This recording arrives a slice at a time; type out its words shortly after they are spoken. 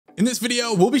In this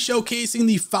video, we'll be showcasing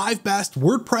the 5 best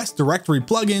WordPress directory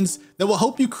plugins that will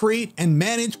help you create and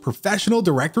manage professional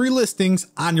directory listings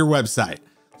on your website.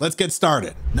 Let's get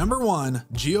started. Number 1,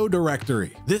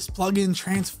 GeoDirectory. This plugin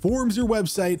transforms your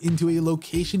website into a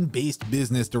location-based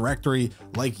business directory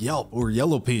like Yelp or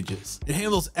Yellow Pages. It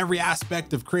handles every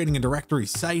aspect of creating a directory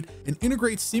site and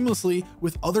integrates seamlessly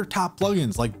with other top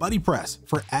plugins like BuddyPress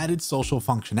for added social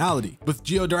functionality. With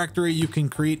GeoDirectory, you can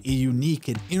create a unique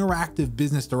and interactive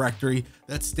business directory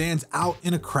that stands out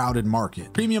in a crowded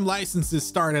market. Premium licenses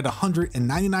start at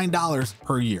 $199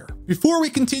 per year. Before we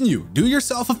continue, do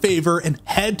yourself a favor and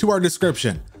head to our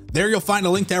description. There you'll find a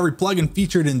link to every plugin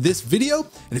featured in this video,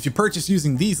 and if you purchase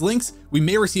using these links, we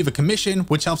may receive a commission,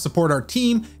 which helps support our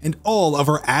team and all of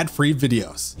our ad-free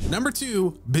videos. Number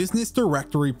 2, Business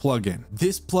Directory plugin.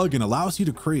 This plugin allows you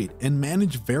to create and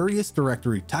manage various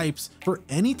directory types for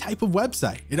any type of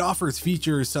website. It offers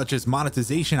features such as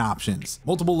monetization options,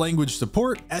 multiple language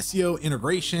support, SEO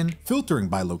integration, filtering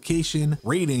by location,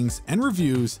 ratings and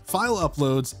reviews, file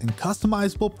uploads, and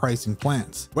customizable pricing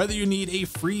plans. Whether you need a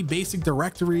free basic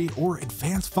directory or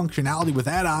advanced functionality with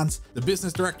add-ons, the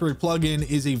Business Directory plugin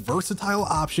is a versatile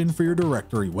option for your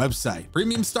directory website.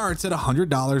 Premium starts at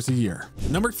 $100 a year.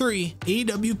 Number 3,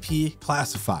 AWP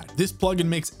Classified. This plugin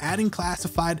makes adding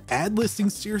classified ad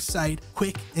listings to your site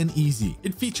quick and easy.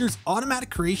 It features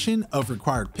automatic creation of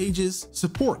required pages,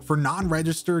 support for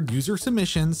non-registered user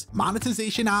submissions,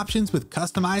 monetization options with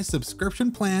customized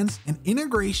subscription plans, and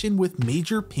integration with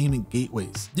major payment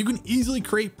gateways. You can easily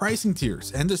create pricing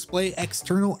tiers and display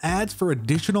external ads for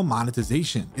additional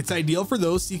monetization. It's ideal for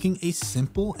those seeking a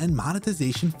simple and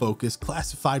monetization-focused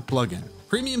classified plugin.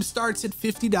 Premium starts at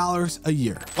 $50 a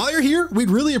year. While you're here, we'd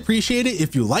really appreciate it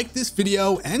if you like this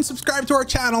video and subscribe to our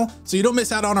channel so you don't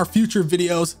miss out on our future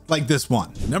videos like this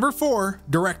one. Number 4,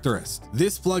 Directorist.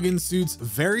 This plugin suits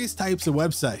various types of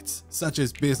websites, such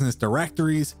as business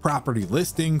directories, property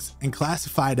listings, and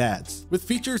classified ads. With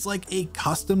features like a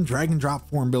custom drag and drop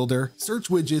form builder, search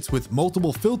widgets with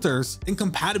multiple filters, and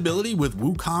compatibility with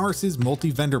WooCommerce's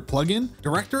multi-vendor plugin,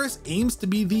 Directorist aims to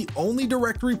be the only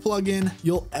directory plugin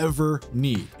you'll ever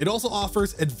need. It also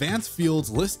offers advanced fields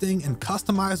listing and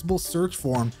customizable search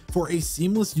form for a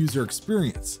seamless user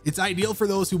experience. It's ideal for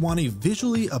those who want a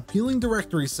visually appealing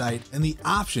directory site and the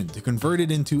option to convert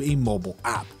it into a mobile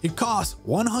app. It costs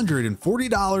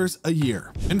 $140 a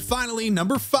year. And finally,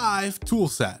 number 5,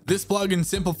 Toolset. This plugin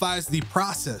simplifies the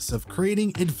process of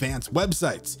creating advanced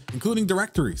websites, including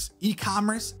directories,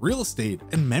 e-commerce, real estate,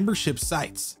 and membership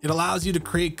sites. It allows you to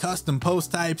create custom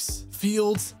post types,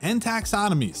 fields, and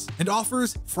taxonomies, and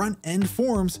offers front-end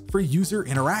forms for user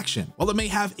interaction. While it may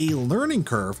have a learning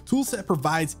curve, Toolset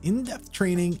provides in-depth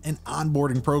training and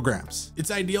onboarding programs.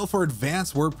 It's ideal for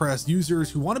advanced WordPress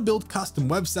users who want to build custom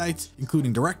websites,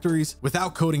 including directories,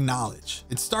 without coding knowledge.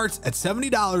 It starts at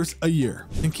 $70 a year.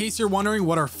 In case you're wondering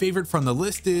what our favorite from the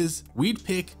list is, we'd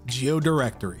pick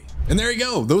GeoDirectory. And there you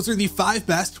go. Those are the 5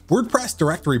 best WordPress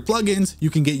directory plugins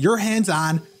you can get your hands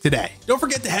on today. Don't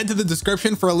forget to head to the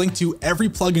description for a link to every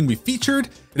plugin we featured.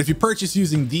 And if you purchase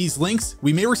using these links,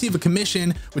 we may receive a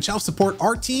commission, which helps support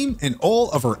our team and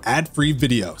all of our ad-free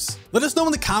videos. Let us know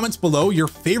in the comments below your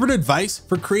favorite advice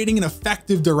for creating an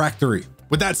effective directory.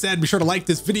 With that said, be sure to like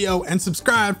this video and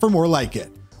subscribe for more like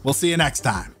it. We'll see you next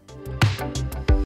time.